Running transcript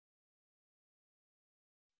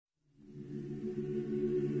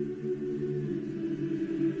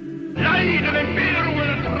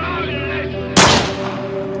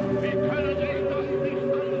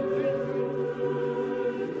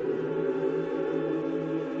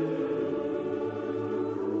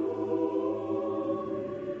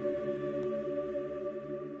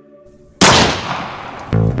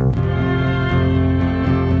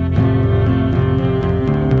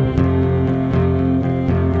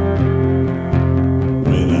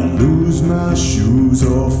My shoes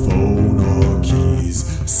or phone or keys,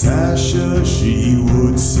 Sasha, she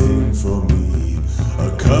would sing for me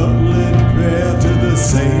a couplet prayer to the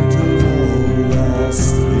saint of all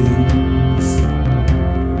lost things.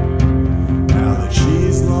 Now that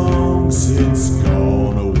she's long since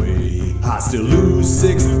gone away, I still lose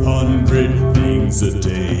 600 things a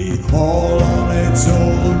day. All on its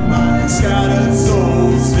own, my scattered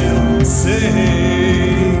soul still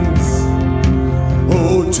sings.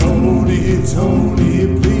 Oh, Tony,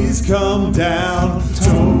 Tony, please come down.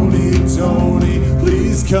 Tony, Tony,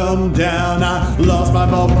 please come down. I lost my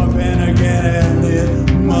ballpoint pen again and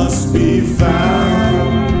it must be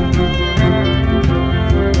found.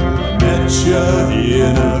 I met you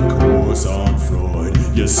in a course on Freud.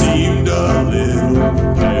 You seemed a little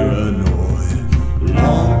paranoid.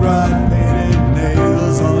 Long, bright painted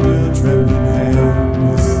nails on your trembling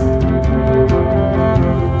hands.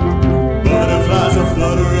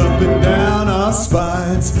 Flutter up and down our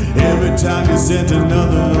spines every time you sent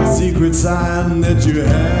another secret sign that you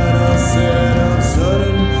had a set of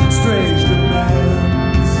sudden strange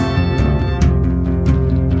demands.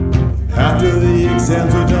 After the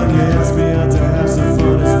exams were done, you asked me out to have some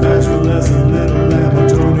fun, a special lesson, little lamb. Oh,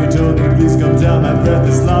 Tony, Tony, please come down. My breath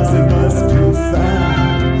is lost, it must be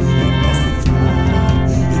found. It must be found.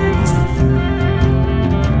 It must be found.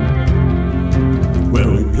 Well,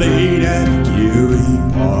 we played at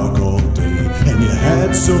Park all day, and you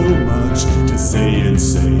had so much to say and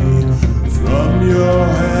say from your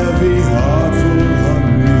heavy heart full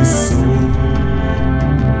hungry soul.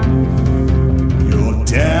 Your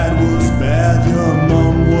dad was bad, your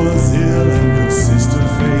mom was ill, and your sister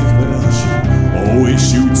Faith, well, she always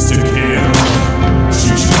shoots to kill.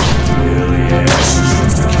 She shoots to kill, yeah, she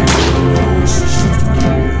shoots to kill, oh, she shoots to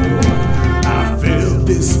kill. I felt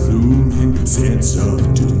this looming sense of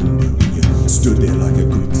doom. Stood there like a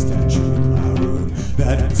Greek statue in my room.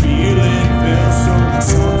 That feeling fell so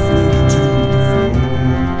softly to the floor.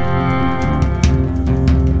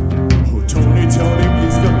 Oh, Tony, Tony,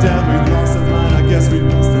 please come down. We've lost our mind. I guess we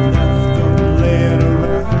must have left them laying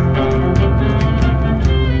around.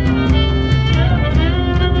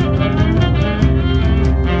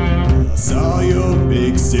 I saw your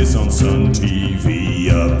big sis on Sun TV,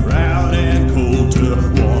 a proud and cold to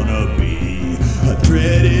wanna be. A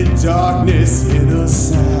dreaded darkness in her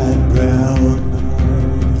sad brown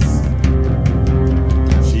eyes.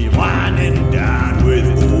 She whined and dined with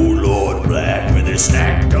old Lord Black, with her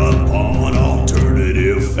snacked upon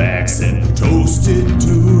alternative facts and toasted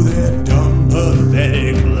to their dumb,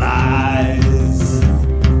 pathetic lies.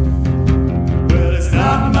 Well, it's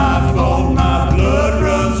not my fault my blood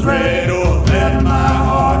runs red, or that my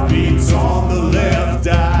heart beats on the left.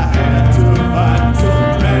 I had to fight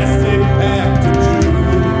some drastic pact to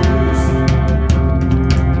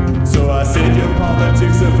I said your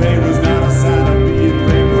politics of hate was not a sign of being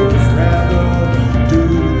brave, but was rather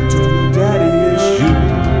due to daddy issue.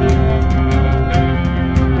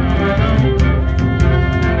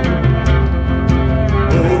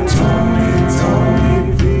 Oh, Tony, Tony,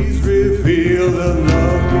 please reveal the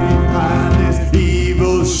love behind this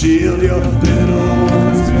evil shield. Your little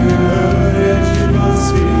one's been hurt and she must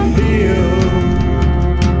be healed.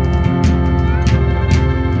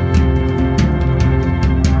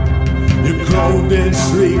 And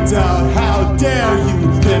shrieked out, how dare you?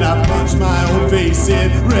 Then I punched my own face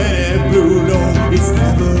in red and blue. No, it's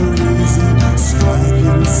never easy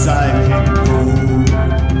striking psychic gold.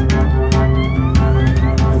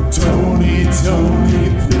 Tony, Tony,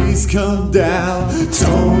 please come down.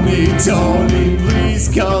 Tony, Tony, please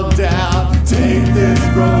come down. Take this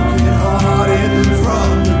broken heart in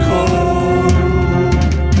from the cold.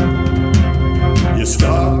 You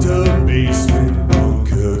stalked a basement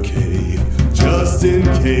bunker cave, just in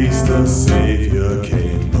case the Savior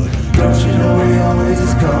came. But don't you know he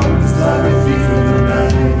always comes like a thief in the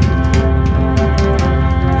night?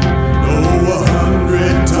 No,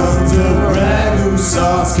 100 tons of ragu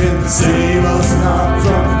sauce can save us not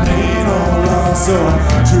from pain or loss. So I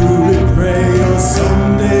truly pray you'll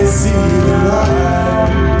someday see the light.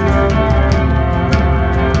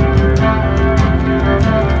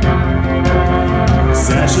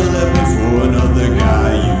 Sasha left me for another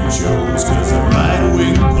guy you chose, 'cause a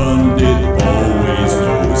right-wing pundit always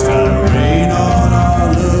knows how to rain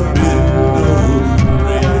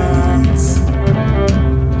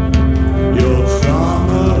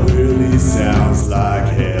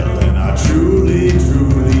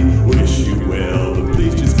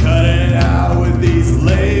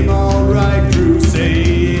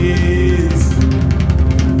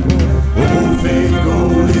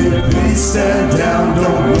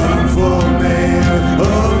Don't run for mayor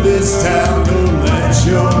of this town. Don't let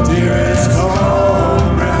your dearest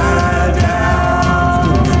comrade down.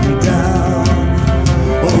 Don't let me down.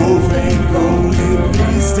 Oh, fake Goldy,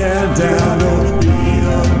 please stand down. Don't be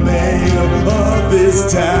the mayor of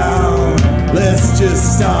this town. Let's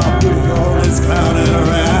just stop with all this clowning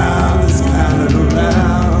around.